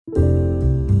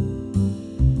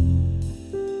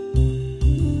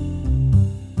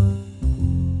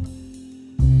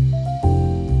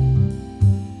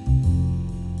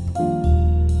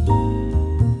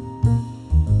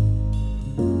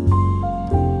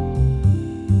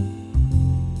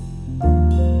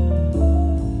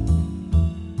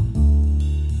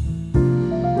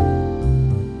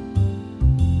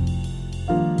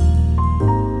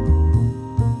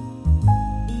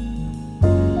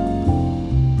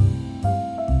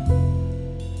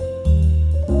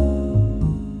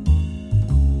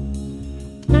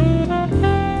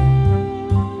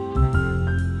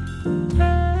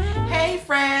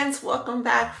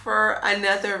back for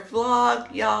another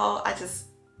vlog, y'all. I just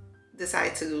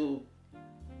decided to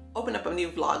open up a new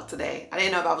vlog today. I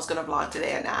didn't know if I was gonna vlog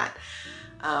today or not.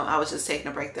 I was just taking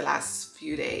a break the last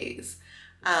few days.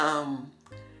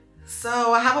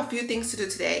 So I have a few things to do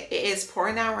today. It is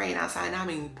pouring down rain outside, and I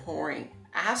mean pouring.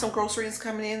 I have some groceries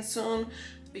coming in soon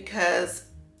because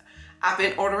I've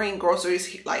been ordering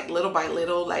groceries like little by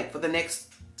little, like for the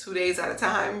next 2 days at a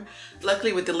time.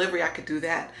 Luckily with delivery I could do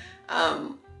that.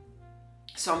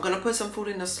 So I'm gonna put some food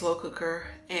in the slow cooker,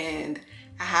 and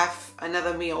I have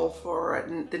another meal for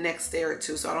the next day or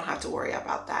two, so I don't have to worry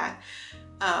about that.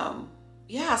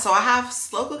 Yeah, so I have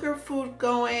slow cooker food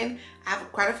going. I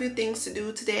have quite a few things to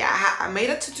do today. I made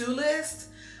a to-do list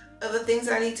of the things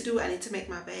that I need to do. I need to make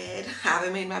my bed. I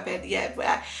haven't made my bed yet,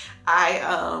 but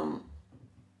I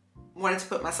wanted to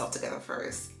put myself together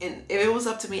first. And if it was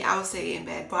up to me, I would stay in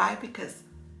bed. Why? Because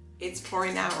it's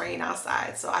pouring down rain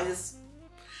outside. So I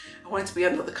wanted to be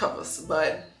under the covers,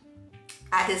 but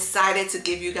I decided to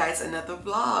give you guys another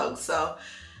vlog. So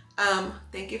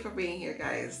thank you for being here,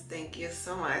 guys. Thank you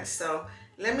so much. So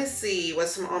let me see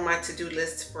what's on my to-do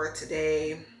list for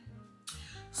today.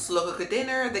 Slow cooker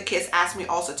dinner. The kids asked me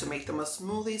also to make them a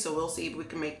smoothie, so we'll see if we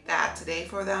can make that today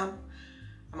for them.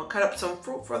 I'm gonna cut up some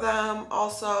fruit for them.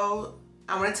 Also,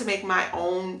 I wanted to make my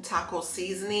own taco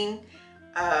seasoning.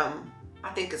 I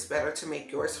think it's better to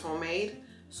make yours homemade.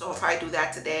 So if I do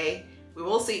that today, we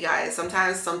will see, guys.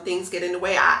 Sometimes some things get in the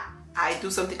way. I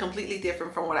do something completely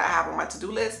different from what I have on my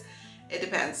to-do list. It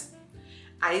depends.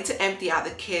 I need to empty out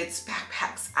the kids'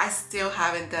 backpacks. I still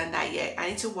haven't done that yet. I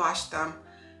need to wash them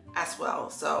as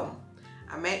well. So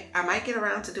I might get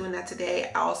around to doing that today.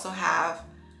 I also have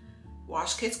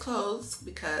wash kids' clothes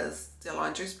because their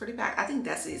laundry is pretty packed. I think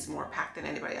Destiny's more packed than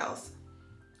anybody else.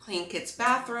 Clean kids'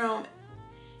 bathroom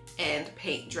and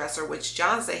paint dresser, which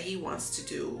John said he wants to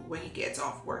do when he gets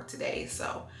off work today.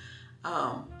 So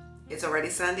it's already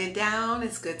sanded down.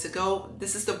 It's good to go.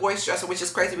 This is the boys' dresser, which is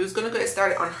crazy. We was gonna get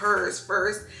started on hers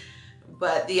first,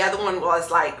 but the other one was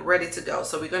like ready to go.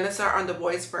 So we're gonna start on the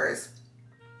boys first.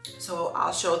 So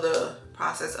I'll show the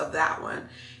process of that one.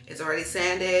 It's already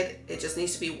sanded. It just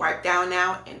needs to be wiped down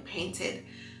now and painted.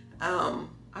 I'm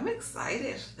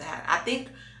excited for that. I think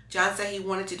John said he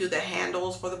wanted to do the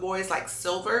handles for the boys, like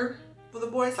silver for the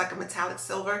boys, like a metallic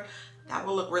silver. That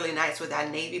will look really nice with that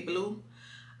navy blue.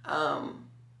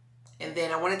 And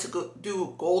then I wanted to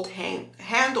do gold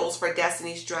handles for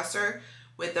Destiny's dresser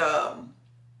with the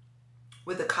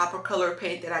copper color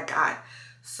paint that I got.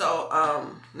 So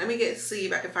let me see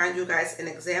if I can find you guys an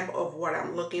example of what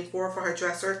I'm looking for her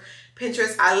dresser.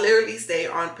 Pinterest, I literally stay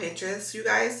on Pinterest, you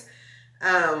guys.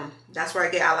 That's where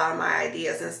I get a lot of my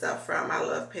ideas and stuff from. I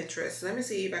love Pinterest. Let me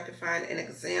see if I can find an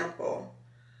example.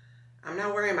 I'm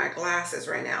not wearing my glasses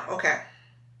right now. Okay.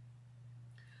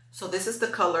 So this is the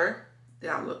color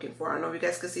that I'm looking for. I don't know if you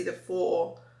guys can see the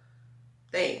full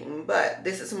thing, but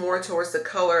this is more towards the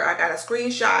color. I got a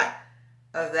screenshot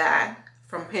of that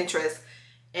from Pinterest.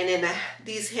 And then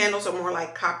these handles are more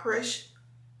like copperish.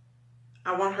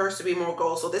 I want hers to be more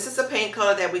gold. So this is the paint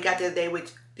color that we got the other day,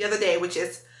 which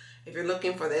is, if you're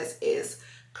looking for this, is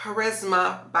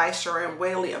Charisma by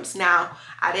Sherwin-Williams. Now,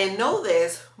 I didn't know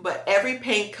this, but every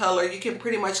paint color, you can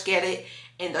pretty much get it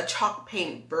in the chalk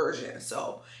paint version.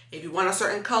 So if you want a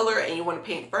certain color and you want to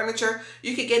paint furniture,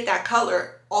 you could get that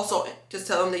color. Also, just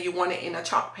tell them that you want it in a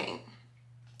chalk paint.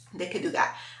 They could do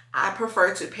that. I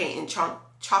prefer to paint in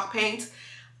chalk paint.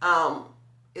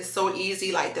 It's so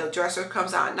easy. Like the dresser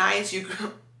comes out nice. You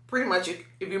can pretty much,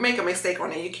 if you make a mistake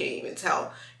on it, you can't even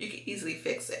tell. You can easily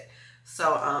fix it.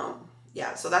 So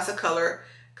yeah, so that's a color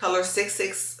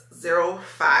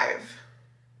 6605.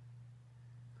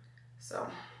 So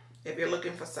if you're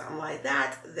looking for something like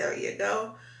that, there you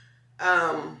go.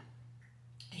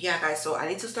 Yeah, guys, so I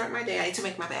need to start my day. I need to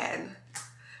make my bed,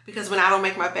 because when I don't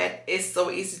make my bed, it's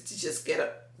so easy to just get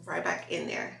up right back in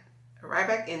there,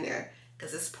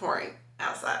 because it's pouring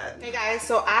outside. Hey guys,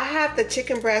 so I have the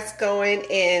chicken breast going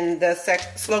in the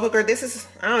slow cooker. This is,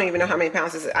 I don't even know how many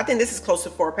pounds this is. I think this is close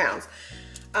to 4 pounds.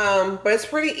 But it's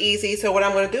pretty easy. So what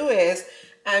I'm going to do is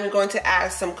I'm going to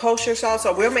add some kosher sauce.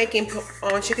 So we're making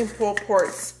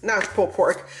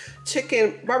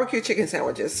chicken barbecue chicken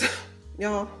sandwiches.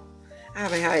 Y'all, I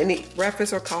haven't had any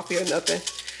breakfast or coffee or nothing.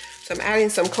 So I'm adding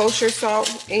some kosher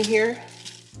salt in here.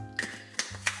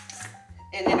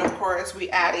 And then of course we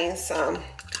adding some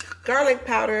garlic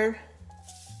powder.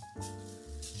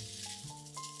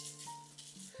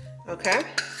 Okay.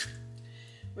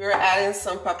 We're adding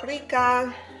some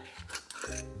paprika.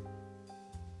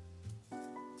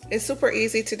 It's super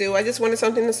easy to do. I just wanted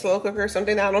something to slow cook or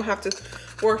something that I don't have to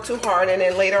work too hard. And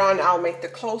then later on, I'll make the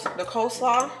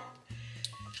coleslaw.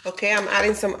 Okay, I'm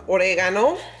adding some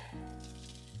oregano.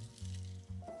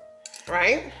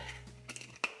 Right?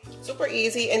 Super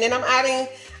easy. And then I'm adding,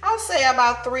 I'll say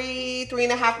about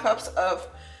 3.5 cups of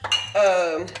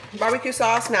barbecue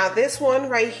sauce. Now this one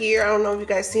right here, I don't know if you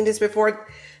guys seen this before.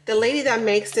 The lady that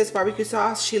makes this barbecue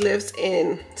sauce, she lives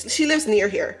near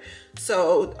here.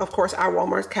 So of course our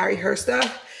Walmarts carry her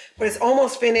stuff, but it's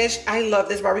almost finished. I love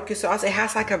this barbecue sauce. It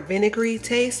has like a vinegary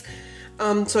taste.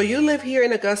 So you live here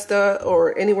in Augusta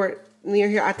or anywhere near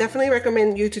here, I definitely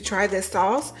recommend you to try this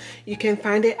sauce. You can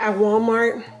find it at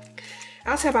Walmart.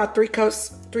 I'll say about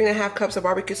 3.5 cups of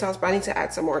barbecue sauce, but I need to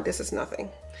add some more. This is nothing.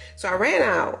 So I ran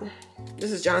out.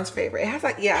 This is John's favorite. It has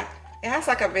like, yeah, it has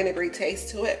like a vinegary taste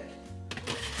to it.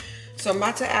 So I'm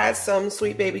about to add some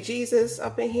sweet baby Jesus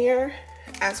up in here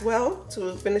as well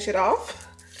to finish it off.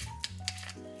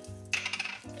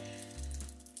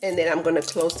 And then I'm gonna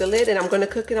close the lid and I'm gonna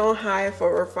cook it on high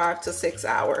for 5 to 6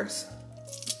 hours.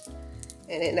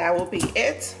 And then that will be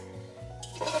it.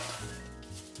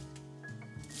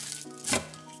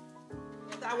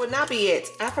 That would not be it.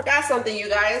 I forgot something, you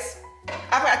guys.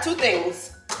 I forgot 2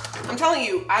 things. I'm telling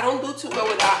you, I don't do too well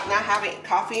without not having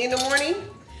coffee in the morning.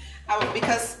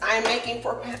 Because I'm making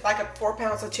 4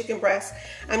 pounds of chicken breast.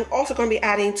 I'm also going to be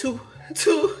adding two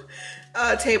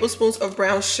tablespoons of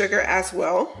brown sugar as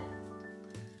well.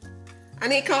 I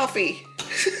need coffee.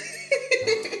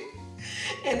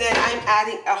 And then I'm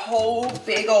adding a whole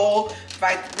big old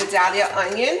Vidalia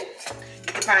onion. You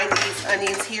can find these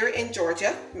onions here in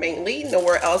Georgia, mainly.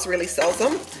 Nowhere else really sells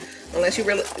them. Unless you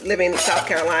really live in South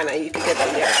Carolina, you can get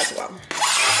them there as well.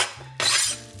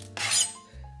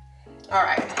 All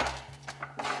right.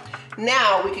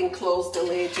 Now we can close the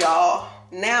lid, y'all.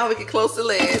 Now we can close the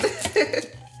lid.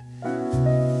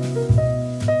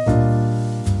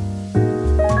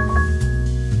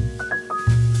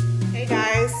 Hey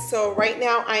guys, so right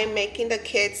now I am making the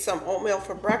kids some oatmeal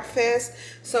for breakfast.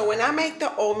 So when I make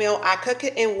the oatmeal, I cook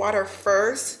it in water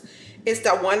first. It's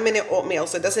the 1-minute oatmeal,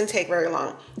 so it doesn't take very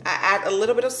long. I add a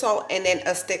little bit of salt and then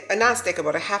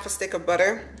half a stick of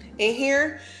butter in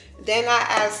here. Then I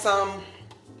add some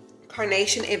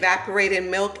carnation evaporated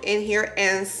milk in here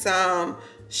and some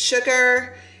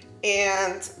sugar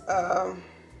and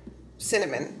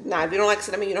cinnamon. Now, if you don't like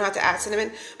cinnamon, you don't have to add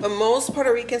cinnamon, but most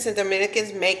Puerto Ricans and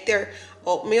Dominicans make their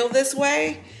oatmeal this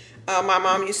way. My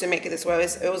mom used to make it this way.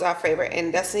 It was our favorite,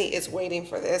 and Destiny is waiting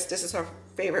for this. This is her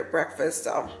favorite breakfast,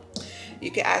 so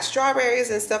you can add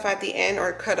strawberries and stuff at the end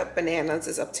or cut up bananas.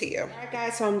 It's up to you. All right,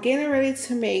 guys, so I'm getting ready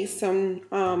to make some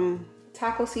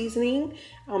taco seasoning.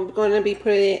 I'm going to be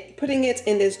putting it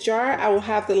in this jar. I will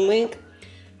have the link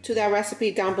to that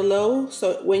recipe down below.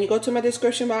 So when you go to my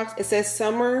description box, it says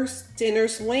Summer's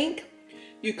Dinners link.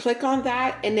 You click on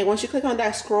that, and then once you click on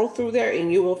that, scroll through there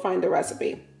and you will find the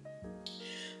recipe.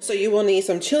 So you will need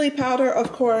some chili powder,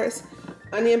 of course,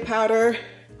 onion powder,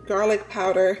 garlic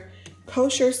powder,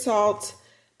 kosher salt,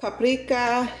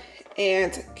 paprika,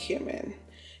 and cumin.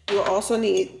 You will also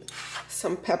need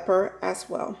some pepper as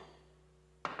well.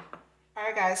 All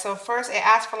right, guys, so first it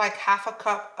asks for like half a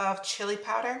cup of chili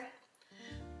powder.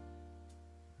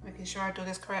 Making sure I do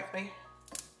this correctly.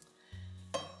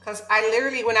 Because I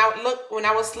literally, when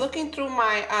I was looking through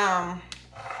my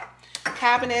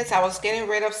cabinets, I was getting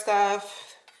rid of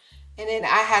stuff. And then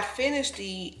I had finished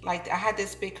I had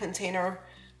this big container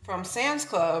from Sam's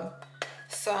Club,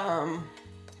 some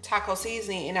taco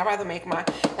seasoning, and I'd rather make mine.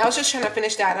 I was just trying to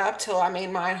finish that up till I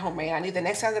made mine homemade. I knew the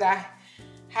next time that I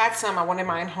had some, I wanted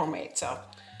mine homemade. So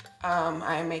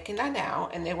I'm making that now.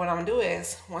 And then what I'm gonna do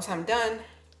is, once I'm done,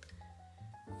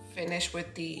 finish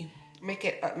with make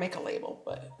a label,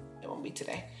 but it won't be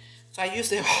today. So I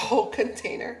used the whole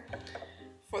container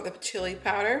for the chili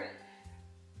powder.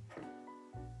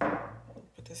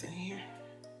 Put this in here.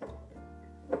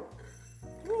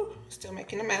 Woo, still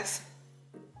making a mess.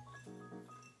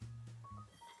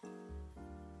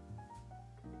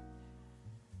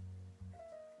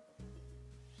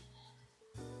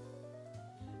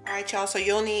 All right, y'all, so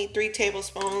you'll need 3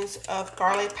 tablespoons of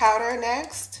garlic powder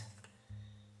next.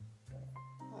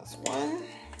 That's 1,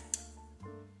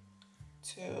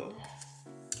 2,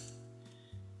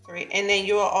 3. And then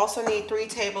you will also need 3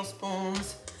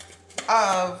 tablespoons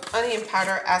of onion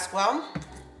powder as well.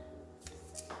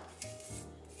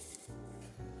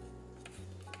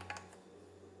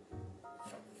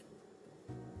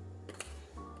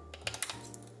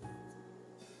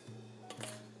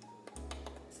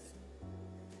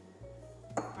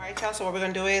 All right, y'all, so what we're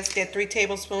gonna do is get 3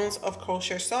 tablespoons of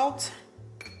kosher salt.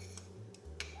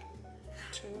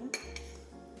 2,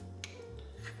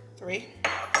 3.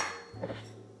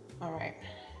 All right.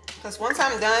 Because once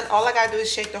I'm done, all I gotta do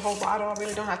is shake the whole bottle. I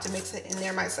really don't have to mix it in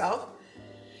there myself.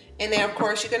 And then of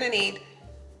course you're gonna need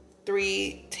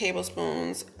 3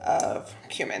 tablespoons of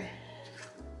cumin.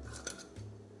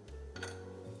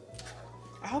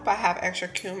 I hope I have extra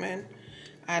cumin.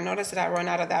 I noticed that I run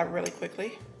out of that really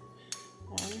quickly.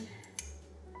 1.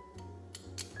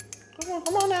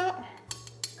 Come on out.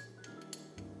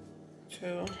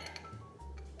 2.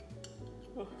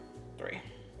 3.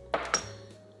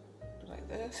 Like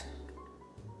this.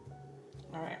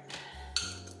 All right.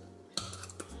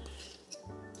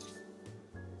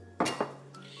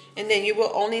 And then you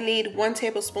will only need 1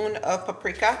 tablespoon of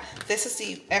paprika. This is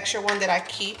the extra one that I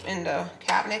keep in the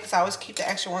cabinet because I always keep the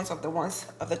extra ones of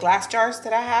the glass jars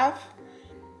that I have.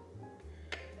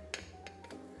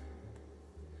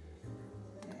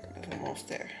 There's almost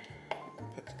there.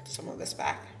 Put some of this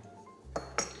back.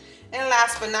 And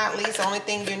last but not least, the only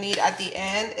thing you need at the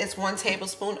end is 1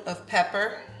 tablespoon of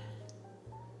pepper.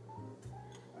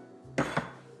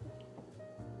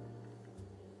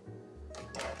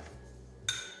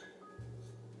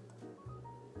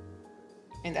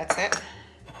 And that's it.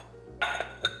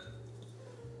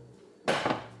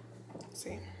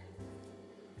 See?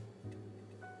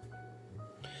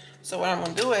 So what I'm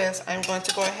going to do is I'm going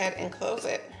to go ahead and close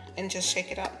it and just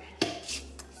shake it up.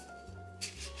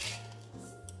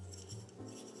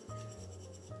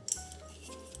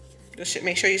 Just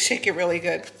make sure you shake it really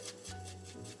good.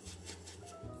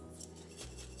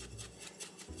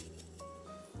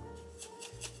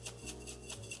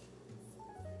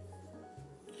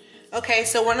 Okay,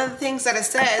 so one of the things that it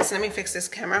says, let me fix this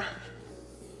camera.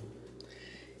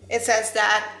 It says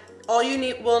that all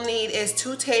you will need is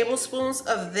 2 tablespoons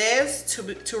of this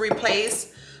to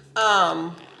replace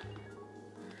 1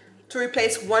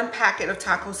 packet of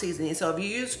taco seasoning. So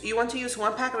if you want to use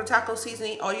 1 packet of taco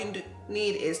seasoning, all you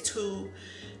need is 2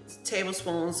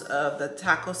 tablespoons of the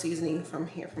taco seasoning from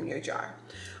your jar.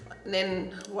 And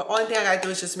then the only thing I gotta do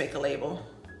is just make a label.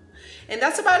 And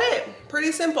that's about it.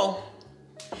 Pretty simple.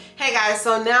 Hey guys,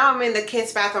 so now I'm in the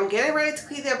kids' bathroom, getting ready to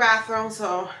clean their bathroom.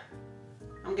 So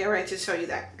I'm getting ready to show you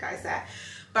that, guys, that.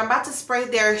 But I'm about to spray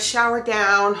their shower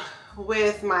down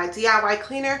with my DIY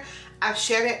cleaner. I've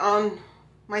shared it on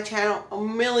my channel a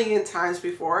million times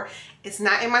before. It's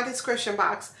not in my description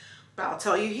box, but I'll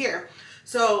tell you here.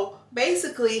 So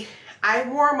basically, I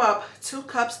warm up 2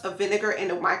 cups of vinegar in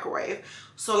the microwave.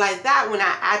 So like that, when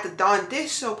I add the Dawn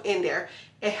dish soap in there,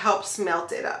 it helps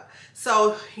melt it up.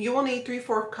 So you will need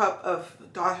 3/4 cup of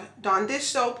Dawn dish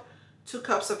soap, 2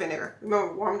 cups of vinegar.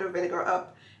 Remember, warm the vinegar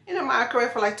up in the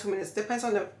microwave for like 2 minutes. Depends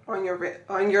on your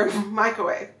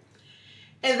microwave.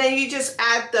 And then you just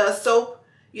add the soap.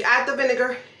 You add the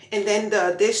vinegar and then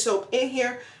the dish soap in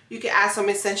here. You can add some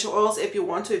essential oils if you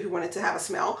want it to have a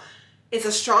smell. It's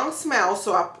a strong smell,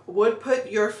 so I would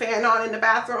put your fan on in the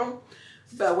bathroom.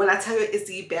 But when I tell you it's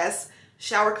the best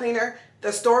shower cleaner,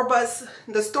 the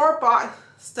store-bought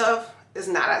stuff is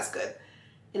not as good.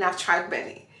 And I've tried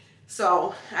many.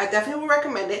 So I definitely would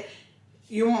recommend it.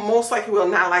 You most likely will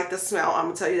not like the smell, I'm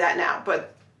gonna tell you that now.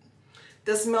 But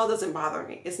the smell doesn't bother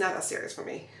me. It's not that serious for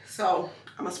me. So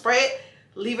I'm gonna spray it,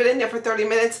 leave it in there for 30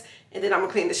 minutes, and then I'm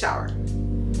gonna clean the shower.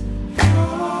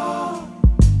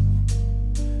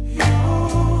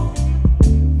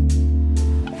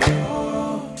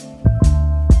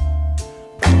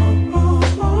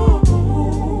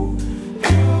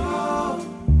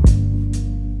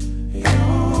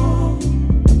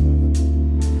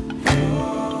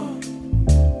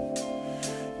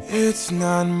 It's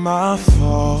not my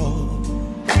fault.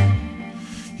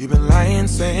 You've been lying,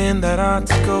 saying that I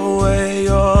took away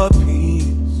your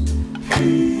peace.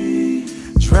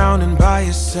 Drowning by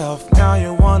yourself, now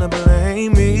you wanna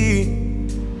blame me.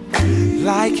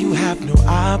 Like you have no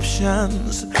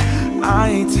options. I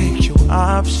ain't take your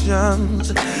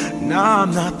options. Nah,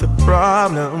 I'm not the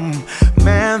problem.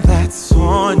 Man, that's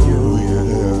on you,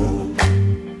 yeah.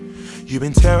 You've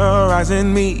been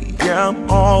terrorizing me, yeah, I'm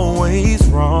always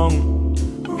wrong.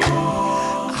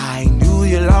 I knew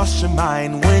you lost your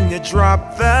mind when you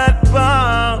dropped that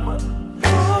bomb.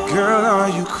 Girl, are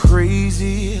you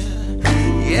crazy?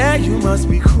 Yeah, you must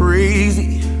be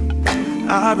crazy.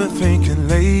 I've been thinking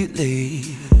lately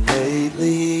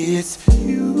it's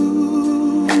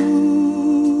you.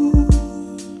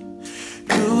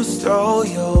 You stole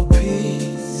your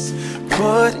peace,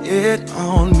 put it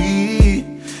on me.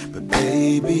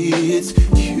 Baby, it's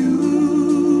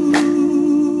you.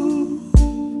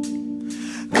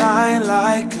 Lying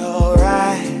like a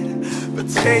rat, but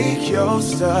take your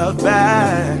stuff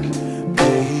back.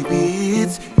 Baby,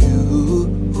 it's you.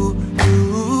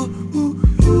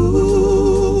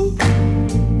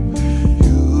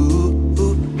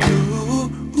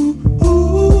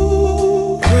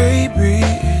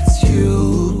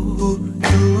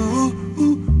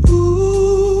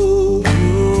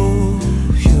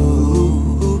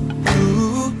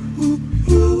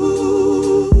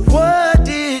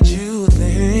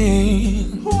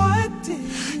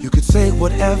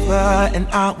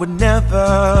 I would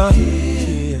never.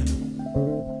 Yeah.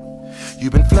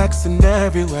 You've been flexing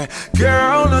everywhere.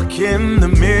 Girl, look in the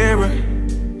mirror.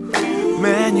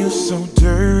 Man, you're so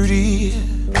dirty.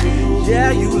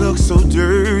 Yeah, you look so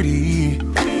dirty.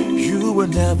 You were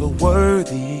never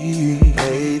worthy.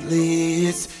 Lately,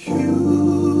 it's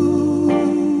you.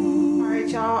 Alright,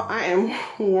 y'all, I am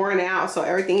worn out. So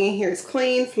everything in here is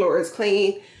clean. Floor is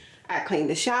clean. I cleaned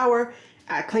the shower.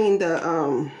 I cleaned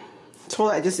the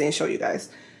toilet. I just didn't show you guys.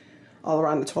 All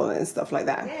around the toilet and stuff like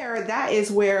that. There, that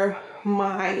is where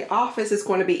my office is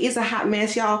going to be. It's a hot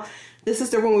mess, y'all. This is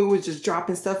the room we were just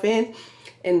dropping stuff in,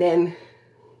 and then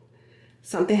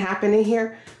something happened in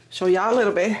here. Show y'all a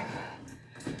little bit.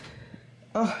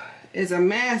 Oh, it's a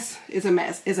mess. It's a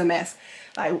mess. It's a mess.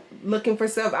 Like looking for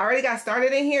stuff. I already got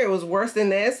started in here. It was worse than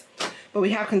this, but we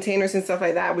have containers and stuff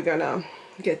like that. We're gonna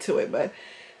get to it, but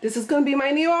this is gonna be my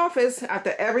new office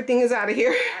after everything is out of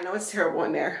here. I know it's terrible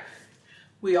in there.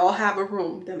 We all have a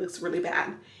room that looks really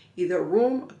bad. Either a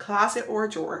room, a closet, or a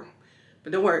drawer.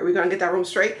 But don't worry, we're gonna get that room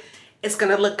straight. It's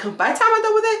gonna look, by the time I'm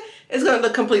done with it, it's gonna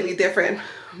look completely different.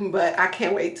 But I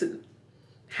can't wait to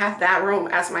have that room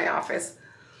as my office.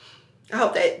 I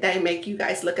hope that make you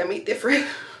guys look at me different.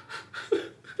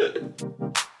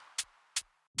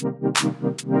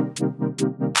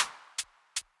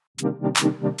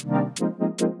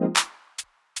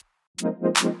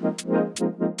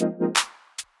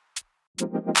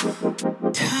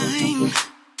 Time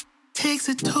takes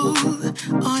a toll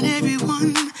on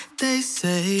everyone, they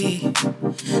say.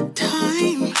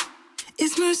 Time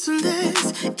is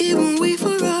merciless, it won't wait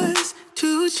for us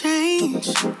to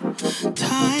change.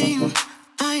 Time,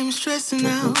 I am stressing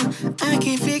out, I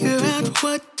can't figure out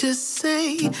what to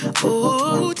say.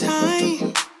 Oh,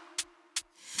 time,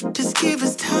 just give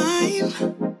us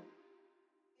time.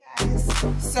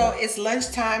 So it's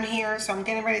lunchtime here, so I'm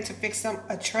getting ready to fix them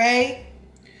a tray.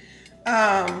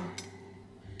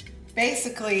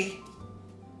 Basically,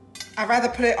 I'd rather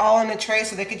put it all on the tray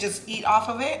so they could just eat off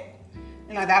of it,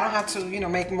 and like I don't have to, you know,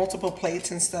 make multiple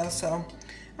plates and stuff. So I'm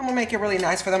gonna make it really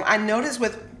nice for them. I noticed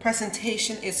with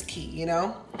presentation is key, you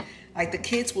know, like the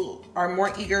kids are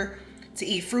more eager to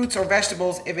eat fruits or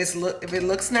vegetables if it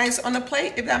looks nice on the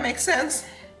plate, if that makes sense.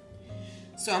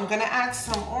 So I'm gonna add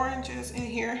some oranges in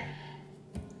here.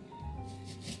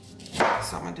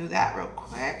 So I'm gonna do that real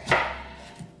quick.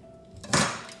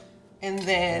 And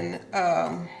then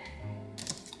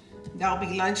that'll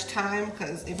be lunchtime,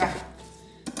 because if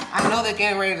I know they're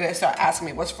getting ready to start asking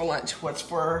me what's for lunch, what's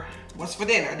for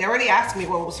dinner. They already asked me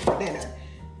what was for dinner.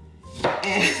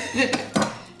 And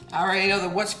I already know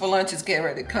that what's for lunch is getting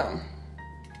ready to come.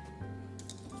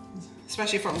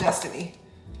 Especially from Destiny.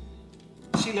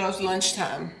 She loves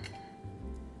lunchtime.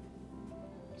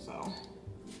 So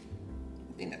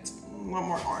I think that's one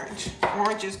more orange.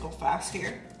 Oranges go fast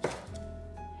here.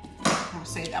 I'm gonna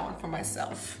save that one for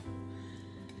myself.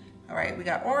 All right, we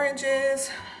got oranges.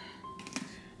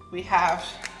 We have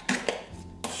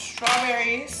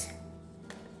strawberries.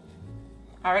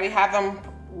 I already have them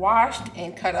washed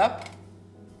and cut up.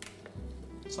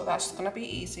 So that's gonna be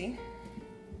easy.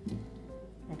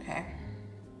 Okay,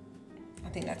 I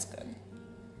think that's good.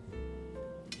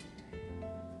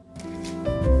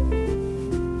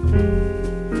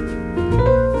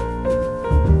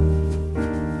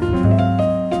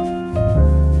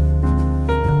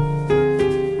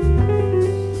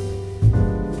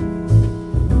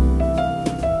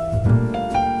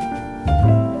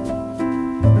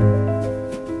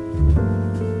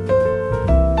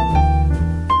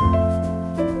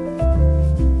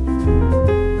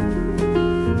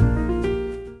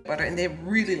 And they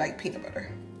really like peanut butter.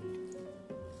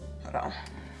 Hold on.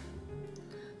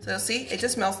 So see, it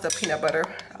just melts the peanut butter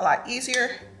a lot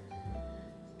easier.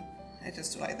 I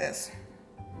just do like this.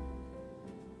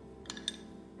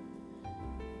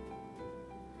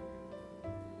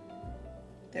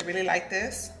 They really like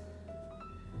this.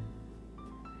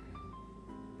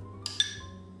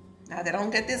 Now they don't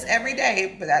get this every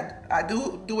day, but I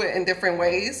do it in different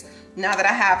ways. Now that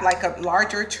I have like a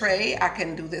larger tray, I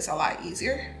can do this a lot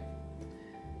easier.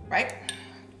 Right?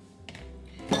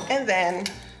 And then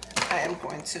I am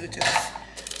going to just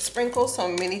sprinkle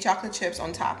some mini chocolate chips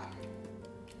on top.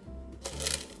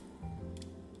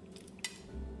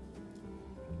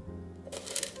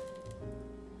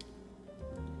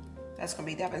 That's gonna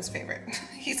be Devin's favorite.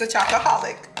 He's a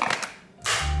chocoholic.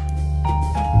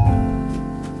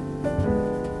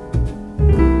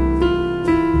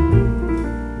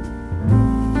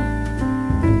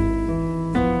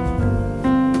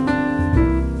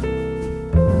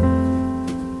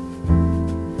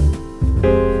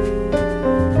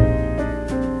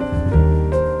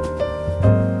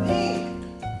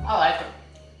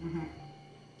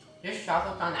 Just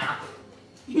chocolate on the apple.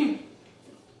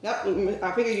 Yep,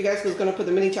 I figured you guys was gonna put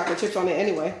the mini chocolate chips on it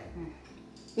anyway.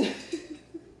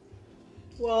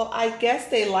 Well, I guess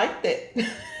they liked it.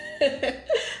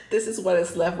 This is what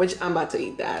is left, which I'm about to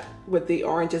eat that with the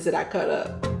oranges that I cut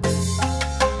up.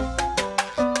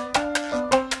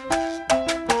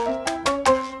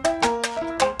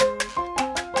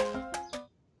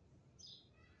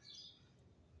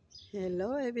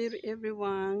 Hello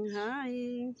everyone,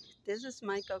 hi. This is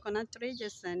my coconut tree,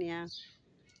 Yesenia.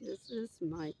 This is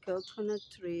my coconut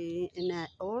tree, and I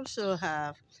also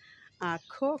have a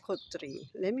cocoa tree.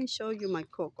 Let me show you my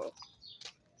cocoa.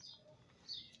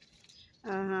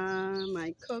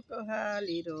 My cocoa has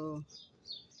little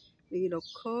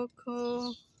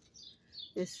cocoa.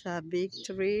 It's a big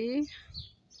tree.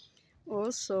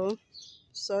 Also,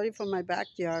 sorry for my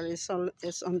backyard, it's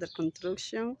under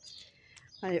construction.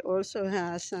 I also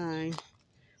have a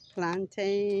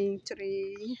plantain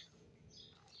tree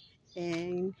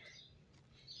and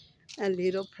a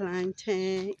little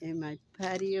plantain in my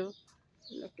patio.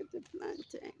 Look at the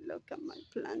plantain. Look at my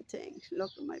plantain.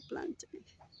 Look at my plantain.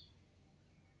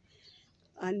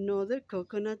 Another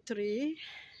coconut tree.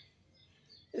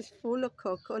 It's full of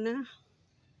coconut.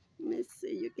 Let me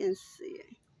see. You can see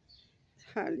it. It's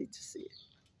hardly to see it.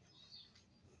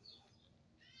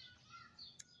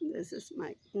 This is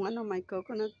one of my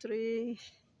coconut trees.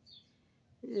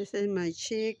 This is my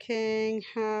chicken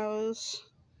house.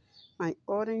 My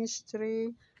orange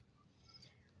tree.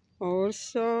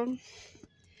 Also,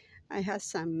 I have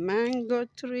some mango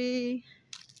tree.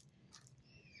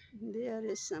 There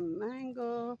is some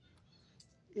mango.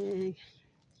 And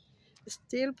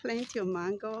still plenty of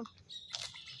mango.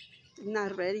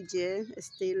 Not ready yet.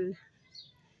 Still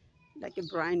like a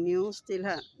brand new.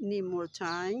 Still need more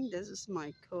time. This is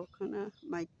my coconut,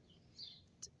 my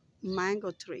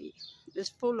mango tree. It's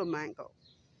full of mango.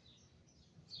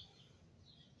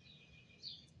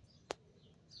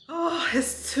 Oh,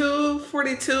 it's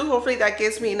 2:42. Hopefully that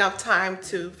gives me enough time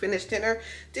to finish dinner.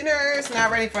 Dinner is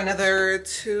not ready for another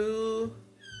 2-3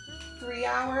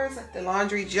 hours. The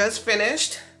laundry just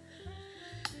finished.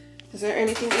 Is there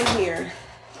anything in here?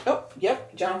 Oh,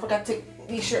 yep. John forgot to take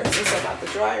these shirts out the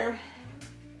dryer.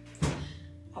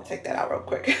 I'll take that out real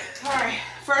quick. All right,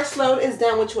 first load is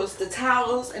done, which was the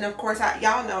towels. And of course,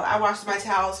 y'all know I washed my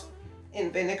towels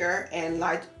in vinegar and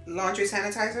laundry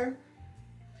sanitizer.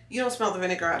 You don't smell the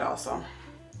vinegar at all, so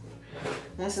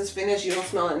once it's finished, you don't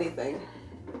smell anything.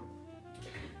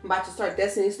 I'm about to start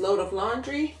Destiny's load of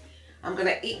laundry. I'm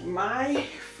gonna eat my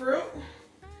fruit,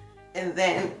 and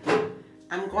then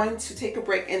I'm going to take a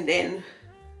break and then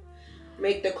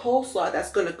make the coleslaw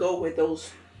that's gonna go with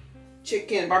those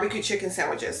barbecue chicken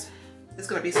sandwiches. It's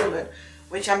gonna be so good.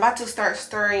 Which I'm about to start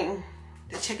stirring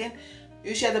the chicken.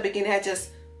 Usually at the beginning, I just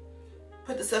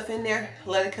put the stuff in there,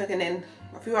 let it cook, and then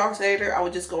a few hours later, I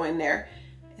would just go in there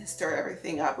and stir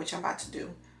everything up, which I'm about to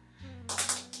do.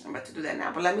 I'm about to do that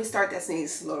now, but let me start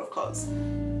Destiny's load of clothes.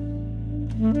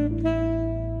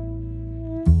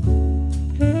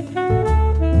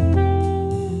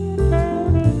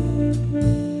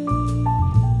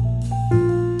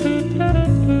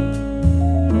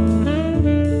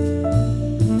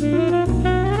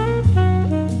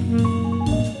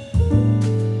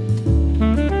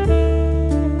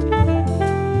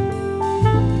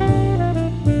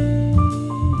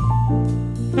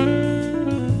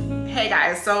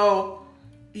 So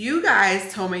you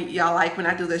guys told me y'all like when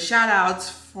I do the shout outs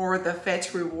for the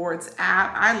Fetch Rewards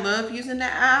app. I love using the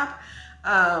app.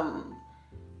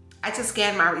 I just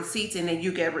scan my receipts and then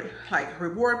you get like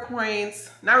reward points.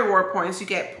 Not reward points, you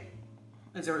get,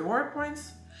 is it reward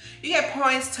points? You get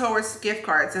points towards gift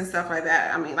cards and stuff like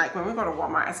that. I mean, like when we go to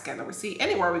Walmart, I scan the receipt.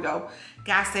 Anywhere we go,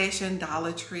 gas station,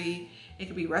 Dollar Tree, it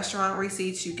could be restaurant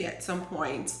receipts, you get some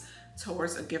points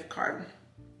towards a gift card.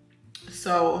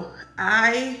 So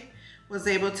I was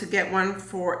able to get one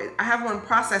I have one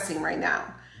processing right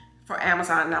now for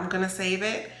Amazon, and I'm gonna save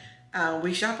it.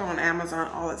 We shop on Amazon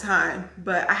all the time,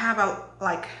 but I have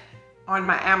on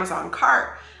my Amazon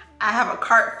cart, I have a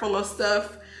cart full of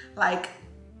stuff, like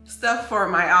stuff for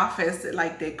my office,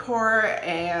 like decor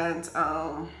and,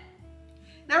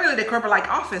 not really decor, but like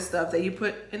office stuff that you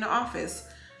put in the office.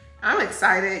 I'm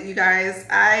excited, you guys.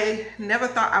 I never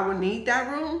thought I would need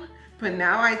that room, but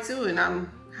now I do, and I'm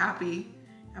happy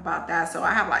about that. So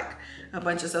I have like a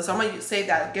bunch of stuff. So I'm gonna save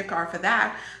that gift card for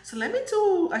that. So let me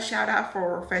do a shout out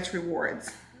for Fetch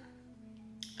Rewards.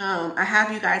 I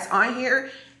have you guys on here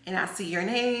and I see your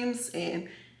names, and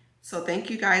so thank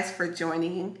you guys for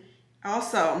joining.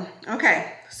 Also,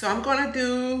 okay, so I'm gonna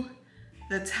do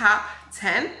the top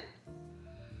 10.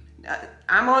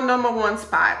 I'm on #1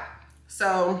 spot.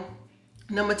 So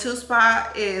number 2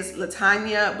 spot is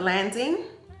Latanya Blanding.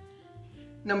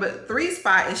 Number 3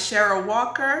 spot is Cheryl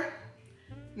Walker.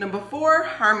 Number 4,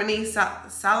 Harmony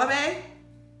Salave.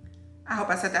 I hope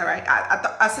I said that right.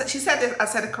 I said, she said this, I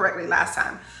said it correctly last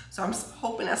time. So I'm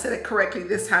hoping I said it correctly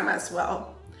this time as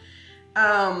well.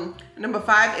 Number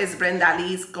 5 is Brenda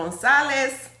Liz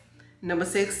Gonzalez. Number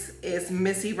 6 is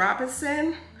Missy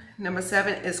Robinson. Number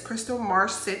 7 is Crystal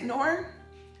Marsh Sidnor.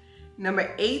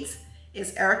 Number 8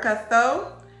 is Erica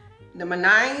Tho. Number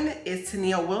 9 is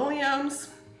Tania Williams.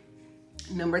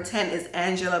 Number 10 is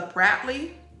Angela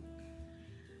Bradley.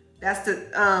 That's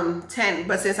the 10,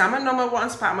 but since I'm a number 1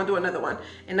 spot, I'm gonna do another one.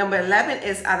 And number 11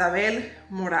 is Adabel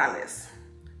Morales.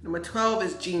 Number 12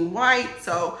 is Jean White.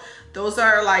 So those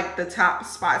are like the top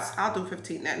spots. I'll do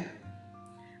 15 then.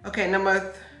 Okay,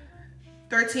 number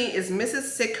 13 is Mrs.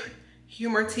 Sick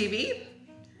Humor TV.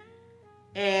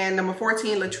 And number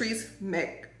 14, Latrice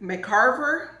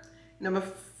McCarver. Number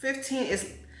 15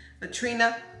 is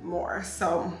Latrina Moore.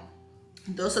 So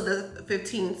those are the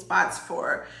 15 spots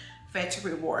for Fetch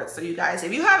rewards. So you guys,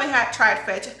 if you haven't tried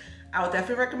Fetch, I would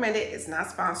definitely recommend it. It's not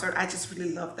sponsored. I just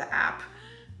really love the app.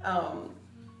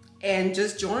 And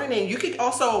just joining. You can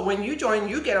also, when you join,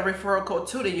 you get a referral code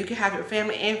too, that you can have your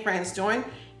family and friends join.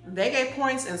 They get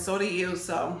points and so do you.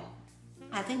 So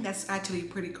I think that's actually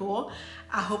pretty cool.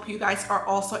 I hope you guys are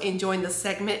also enjoying the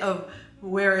segment of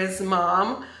Where is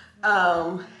Mom?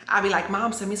 I'll be like,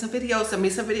 Mom, send me some videos, send me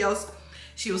some videos.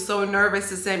 She was so nervous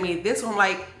to send me this one.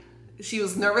 Like, she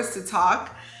was nervous to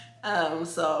talk.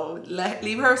 So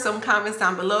leave her some comments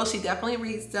down below. She definitely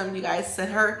reads them. You guys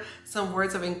send her some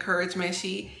words of encouragement.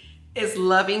 She is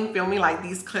loving filming like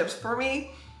these clips for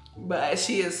me, but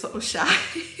she is so shy.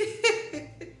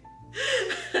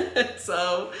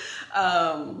 So,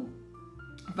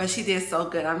 but she did so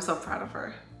good. I'm so proud of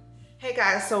her. Hey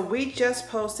guys, so we just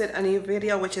posted a new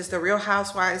video, which is the Real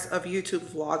Housewives of YouTube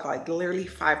vlog, like literally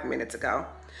 5 minutes ago.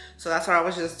 So that's what I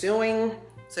was just doing.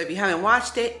 So if you haven't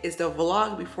watched it, it's the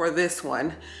vlog before this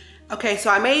one. Okay, so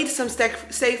I made some steak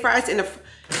fries in the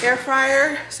air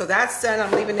fryer. So that's done,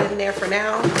 I'm leaving it in there for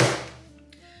now.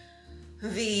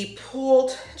 The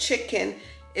pulled chicken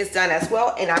is done as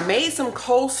well. And I made some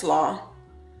coleslaw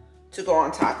to go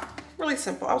on top. Really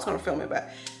simple, I was gonna film it, but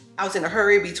I was in a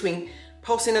hurry between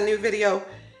posting a new video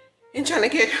and trying to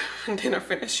get dinner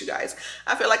finished, you guys.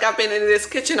 I feel like I've been in this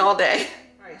kitchen all day.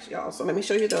 All right, y'all, so let me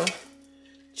show you the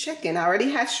chicken. I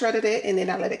already had shredded it and then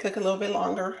I let it cook a little bit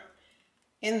longer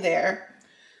in there.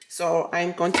 So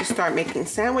I'm going to start making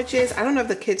sandwiches. I don't know if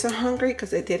the kids are hungry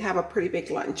because they did have a pretty big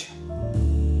lunch.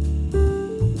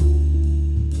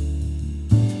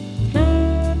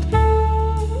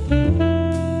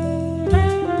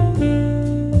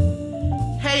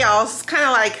 Hey y'all, it's kind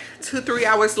of like 2-3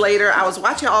 hours later. I was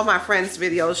watching all my friends'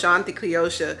 videos, Shanti,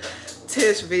 Cleosha,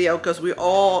 Tish video, because we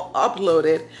all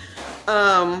uploaded.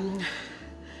 And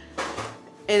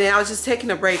then I was just taking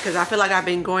a break because I feel like I've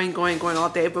been going all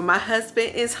day. But my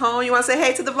husband is home. You want to say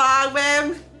hey to the vlog,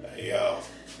 babe? Hey, yo.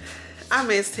 I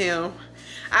missed him.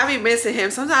 I be missing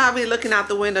him. Sometimes I be looking out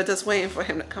the window just waiting for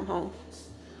him to come home.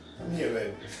 Yeah,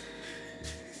 baby.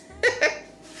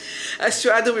 That's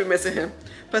true. I do be missing him.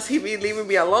 Plus, he be leaving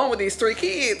me alone with these 3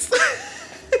 kids.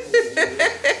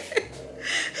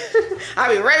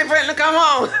 I be ready for him to come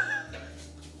home.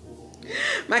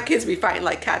 My kids be fighting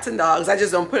like cats and dogs. I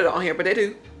just don't put it on here, but they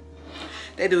do.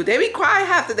 They do. They be quiet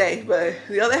half the day, but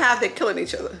the other half, they're killing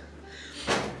each other.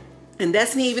 And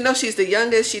Destiny, even though she's the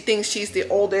youngest, she thinks she's the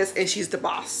oldest and she's the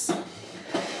boss.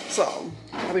 So,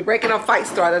 I'll be breaking up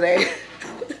fights throughout the day.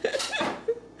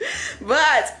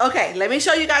 But, okay, let me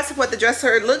show you guys what the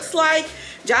dresser looks like.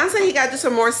 John said he got to do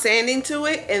some more sanding to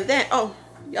it. And then, oh,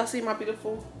 y'all see my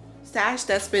beautiful stash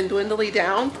that's been dwindling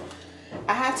down?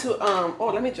 I had to,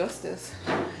 oh, let me adjust this.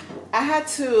 I had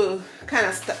to kind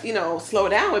of, you know, slow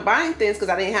down with buying things because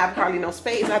I didn't have hardly no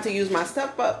space. I had to use my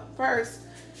stuff up first.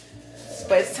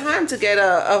 But it's time to get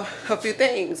a few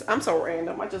things. I'm so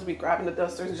random. I just be grabbing the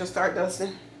dusters and just start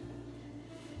dusting.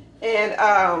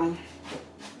 And,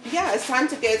 yeah, it's time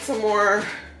to get some more.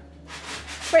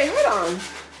 Wait, hold on.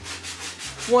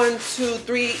 1, 2,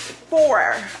 3,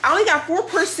 4. I only got 4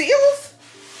 Perseals?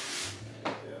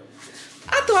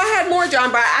 I thought I had more,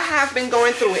 John, but I have been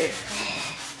going through it.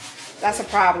 That's a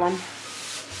problem.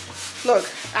 Look,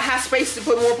 I have space to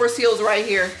put more Perseals right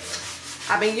here.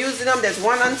 I've been using them. There's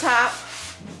one on top.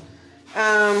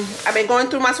 I've been going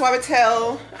through my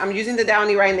Suavitel. I'm using the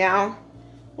Downy right now.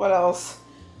 What else?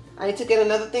 I need to get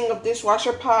another thing of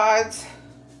dishwasher pods.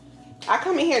 I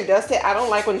come in here and dust it. I don't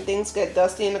like when things get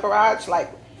dusty in the garage, like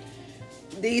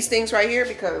these things right here,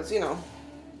 because, you know,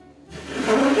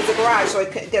 It's a garage, so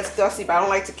it gets dusty, but I don't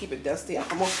like to keep it dusty.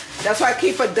 That's why I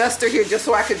keep a duster here, just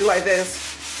so I can do like this.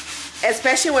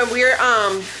 Especially when we're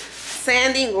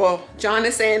sanding, well, John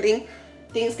is sanding,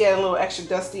 things get a little extra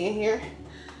dusty in here.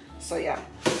 So yeah.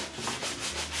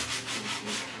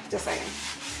 Just saying.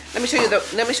 Let me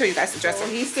show you guys the dresser.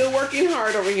 He's still working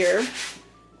hard over here.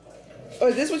 Oh,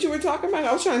 is this what you were talking about?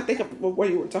 I was trying to think of what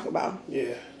you were talking about.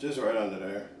 Yeah, just right under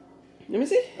there. Let me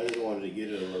see. I just wanted to get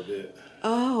it a little bit.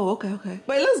 Oh, okay.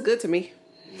 But it looks good to me.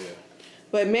 Yeah.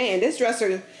 But man, this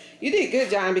dresser, you did good,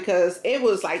 John, because it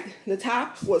was like the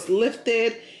top was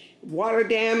lifted, water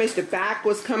damage, the back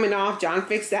was coming off. John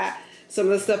fixed that. Some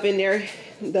of the stuff in there,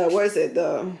 where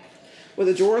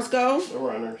the drawers go? The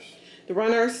runners. The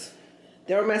runners,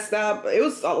 they were messed up. It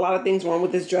was a lot of things wrong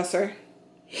with this dresser.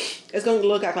 It's going to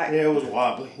look like... Yeah, it was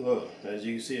wobbly. Look, as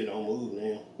you can see, it don't move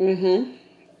now. Mm-hmm.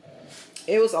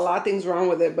 It was a lot of things wrong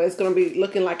with it, but it's going to be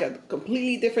looking like a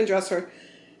completely different dresser.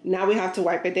 Now we have to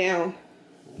wipe it down.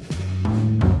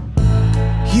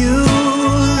 You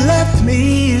left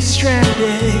me stranded,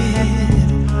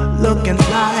 looking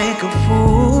like a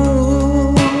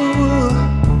fool.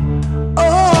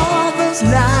 All those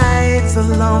nights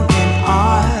alone in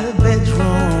our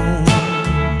bedroom.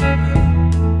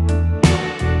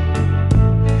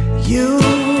 You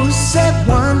said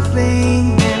one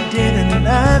thing and did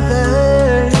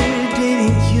another,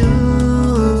 didn't you?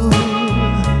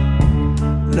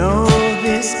 Know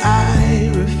this,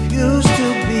 I refuse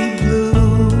to be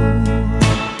blue.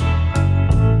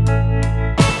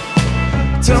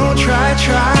 Don't try,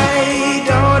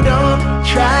 don't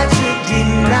try to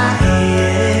deny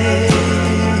it.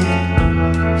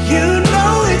 You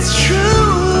know it's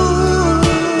true.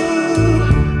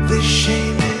 The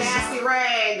shame is Nasty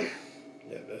rag.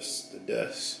 Yeah, that's the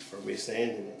dust from me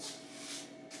sanding it.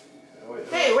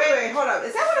 Hey, wait, hold up.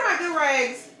 Is that one of my good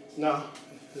rags? No,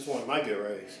 this is one of my good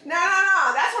rags. No.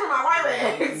 That's one of my white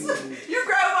rags. You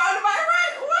grabbed one of my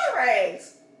white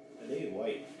rags. I need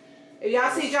white. If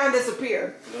y'all see John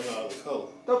disappear, No, the color.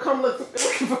 don't come looking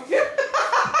for him.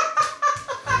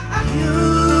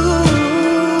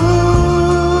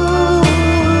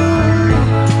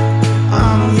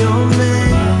 I'm your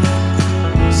man.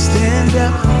 Stand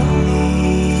up for me.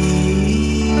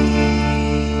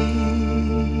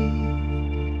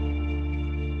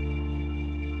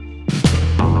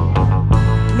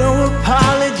 No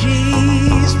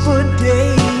apologies for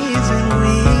days and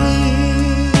weeks.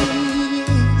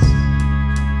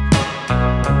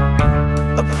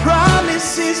 A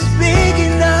promise is big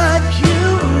enough, you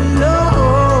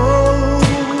know.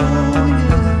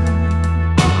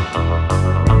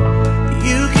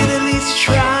 You can at least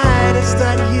try to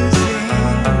start using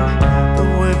the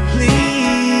word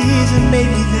please, and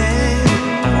maybe then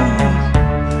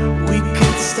we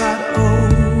could start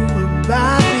over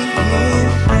by being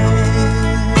friends.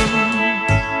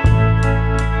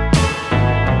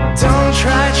 Don't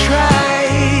try,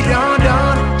 don't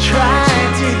try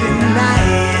to deny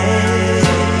it.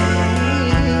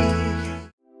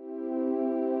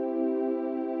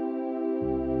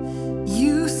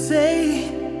 You say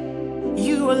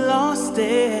you are lost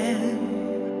and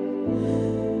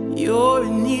you're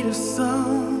in need of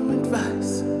some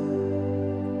advice.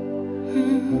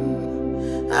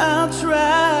 I'll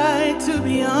try to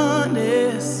be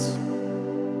honest,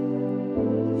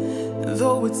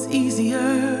 though it's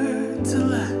easier to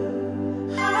lie.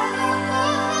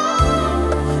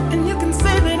 And you can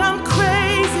say that I'm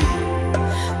crazy,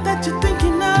 that you're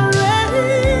thinking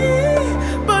already,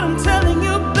 but I'm telling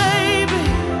you, baby,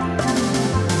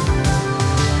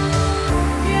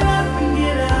 get up and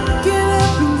get out. Get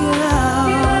up and get out.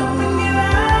 Get up and get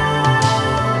out.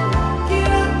 Get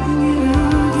up and get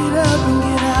out. Get up and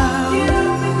get out. Get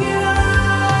up and get out.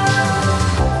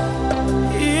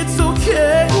 It's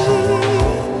okay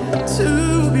to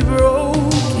be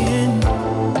broken.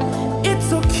 It's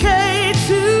okay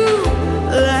to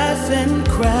laugh and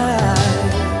cry.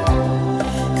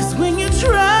 'Cause when you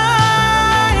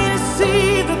try to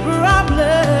see the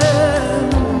problem,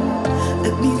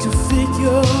 it means you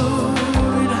figure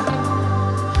it out.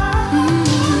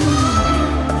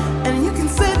 And you can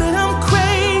say that I'm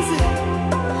crazy,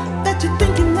 that you're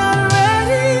thinking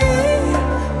already,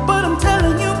 but I'm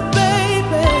telling you,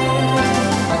 baby,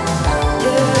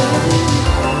 yeah.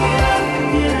 Get up and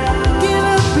get out. Get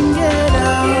up and get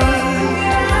out.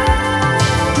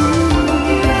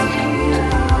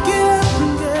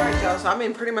 Alright, y'all, so I'm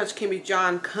in pretty much Kimmy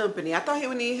John company. I thought he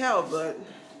would need help, but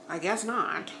I guess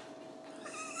not.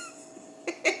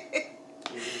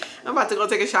 I'm about to go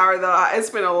take a shower though.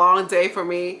 It's been a long day for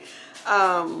me.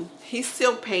 He's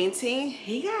still painting.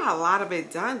 He got a lot of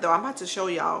it done though. I'm about to show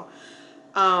y'all.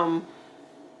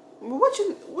 What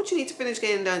you need to finish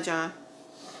getting done, John?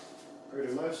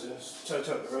 Pretty much just touch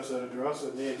up the rest of the dresser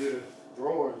and then do the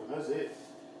drawers, and that's it.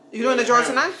 You doing the drawers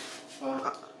tonight?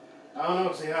 I don't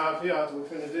know. See how I feel after we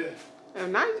finish this. I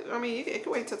mean, it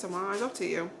can wait till tomorrow. It's up to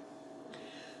you.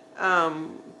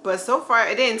 But so far,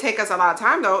 it didn't take us a lot of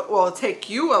time, though. Well, it'll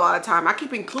take you a lot of time. I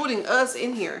keep including us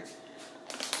in here.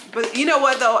 But you know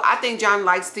what, though? I think John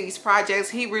likes these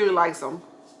projects. He really likes them.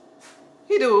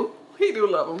 He do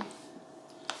love them.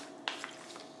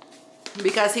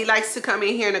 Because he likes to come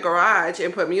in here in the garage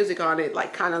and put music on it,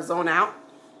 like kind of zone out.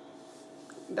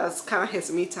 That's kind of his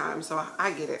me time, so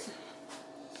I get it.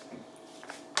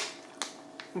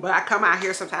 But I come out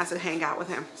here sometimes to hang out with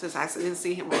him since I didn't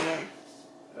see him all day.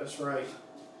 That's right.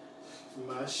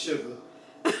 My sugar.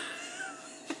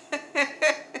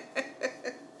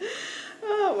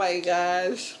 Oh my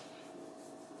gosh.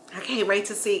 I can't wait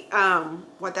to see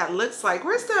what that looks like.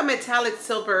 Where's the metallic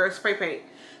silver spray paint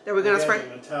that we're gonna spray?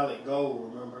 Metallic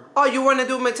gold, remember? Oh, you want to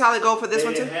do metallic gold for this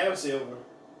one too? They didn't have silver.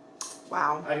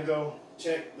 Wow. I can go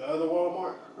check the other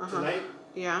Walmart tonight.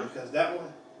 Yeah. Because that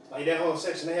one, like that whole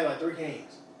section, they had like 3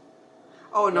 cans.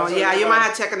 Oh no, yeah, you might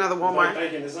have to check another Walmart. Like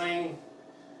thinking the same.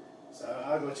 So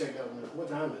I'll go check that one. What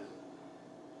time is it?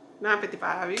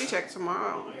 9:55. You can check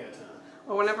tomorrow. I got time.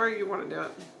 Or whenever you want to do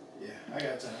it. Yeah, I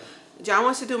got time. John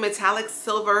wants to do metallic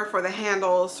silver for the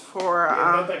handles for.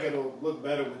 I think it'll look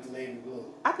better with the navy blue.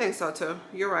 I think so too.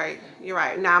 You're right. You're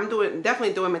right. Now I'm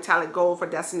definitely doing metallic gold for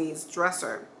Destiny's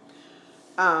dresser.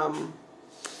 What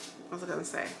was I gonna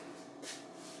say?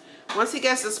 Once he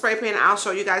gets the spray paint, I'll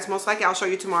show you guys. Most likely I'll show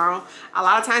you tomorrow. A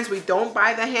lot of times we don't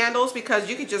buy the handles because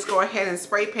you could just go ahead and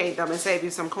spray paint them and save you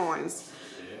some coins.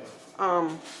 Yeah.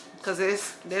 Because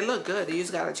they look good. You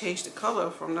just gotta change the color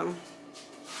from them.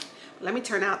 Let me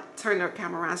turn the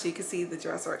camera around so you can see the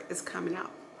dresser is coming out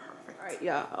perfect. All right,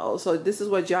 yeah. Oh, so this is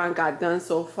what John got done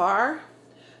so far.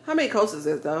 How many coats is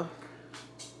this though?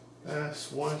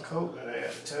 That's 1 coat that I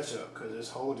had to touch up because it's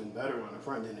holding better on the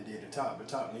front than it did the top. The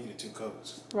top needed 2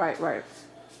 coats. Right.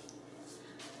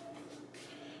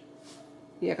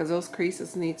 Yeah, because those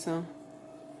creases need some.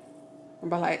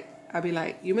 I'll be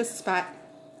like, you missed a spot.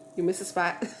 You missed a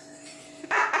spot.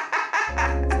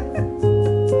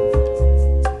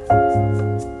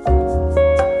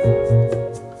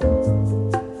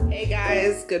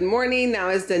 Good morning. Now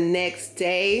is the next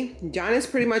day. John is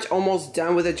pretty much almost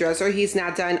done with the dresser. He's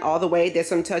not done all the way. There's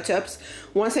some touch-ups.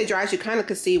 Once it dries, you kind of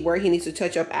can see where he needs to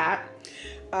touch up at.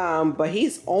 But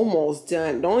he's almost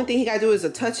done. The only thing he got to do is a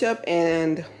touch-up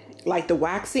and like the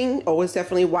waxing. Always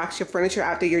definitely wax your furniture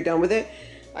after you're done with it.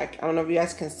 Like, I don't know if you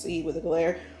guys can see with the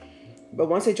glare. But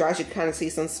once it dries, you can kind of see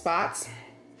some spots.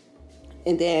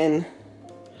 And then...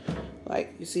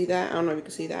 like, you see that? I don't know if you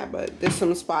can see that, but there's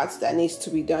some spots that needs to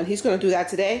be done. He's going to do that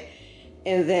today,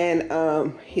 and then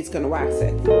he's going to wax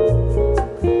it.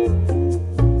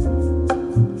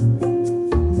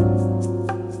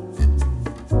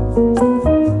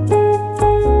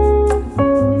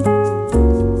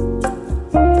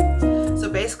 So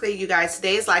basically, you guys,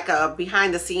 today is like a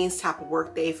behind-the-scenes type of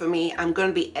work day for me. I'm going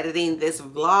to be editing this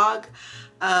vlog.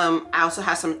 I also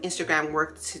have some Instagram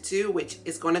work to do, which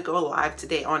is going to go live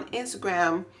today on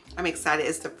Instagram. I'm excited.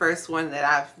 It's the first one that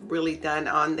I've really done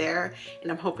on there,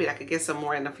 and I'm hoping I could get some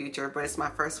more in the future, but it's my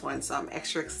first one, so I'm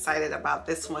extra excited about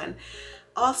this one.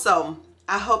 Also,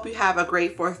 I hope you have a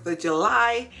great 4th of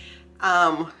July.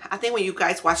 I think when you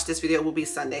guys watch this video, it will be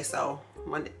Sunday, so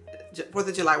Monday, 4th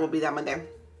of July will be that Monday.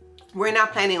 We're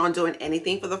not planning on doing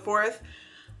anything for the 4th.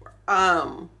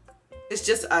 It's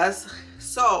just us.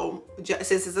 So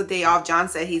since it's a day off, John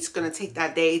said he's going to take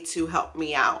that day to help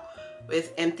me out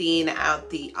with emptying out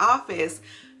the office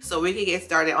so we can get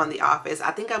started on the office.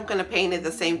 I think I'm going to paint it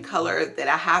the same color that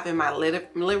I have in my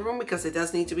living room because it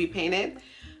does need to be painted.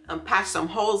 Patch some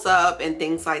holes up and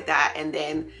things like that. And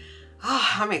then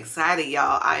I'm excited,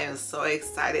 y'all. I am so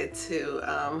excited to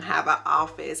have an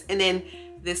office. And then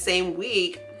the same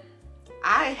week,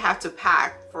 I have to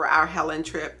pack for our Helen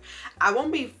trip. I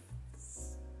won't be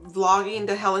vlogging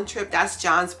the Helen trip. That's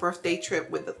John's birthday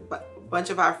trip with a bunch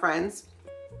of our friends.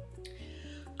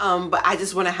 But I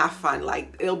just want to have fun.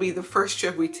 Like, it'll be the first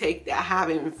trip we take that I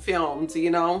haven't filmed,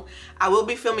 you know. I will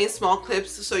be filming small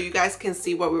clips so you guys can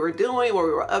see what we were doing, what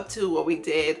we were up to, what we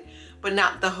did, but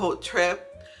not the whole trip.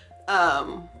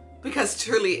 Because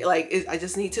truly, like, I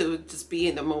just need to just be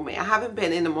in the moment. I haven't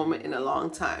been in the moment in a long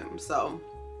time. So,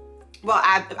 well,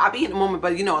 I'll be in the moment,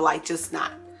 but you know, like, just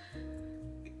not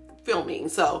filming.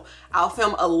 So I'll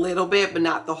film a little bit, but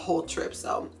not the whole trip,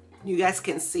 so you guys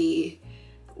can see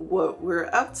what we're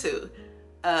up to.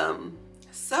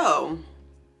 So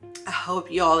I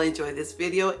hope you all enjoyed this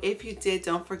video. If you did,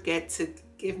 don't forget to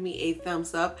give me a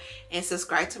thumbs up and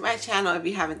subscribe to my channel if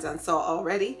you haven't done so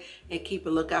already, and keep a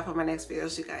lookout for my next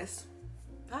videos, you guys.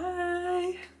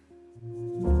 Bye.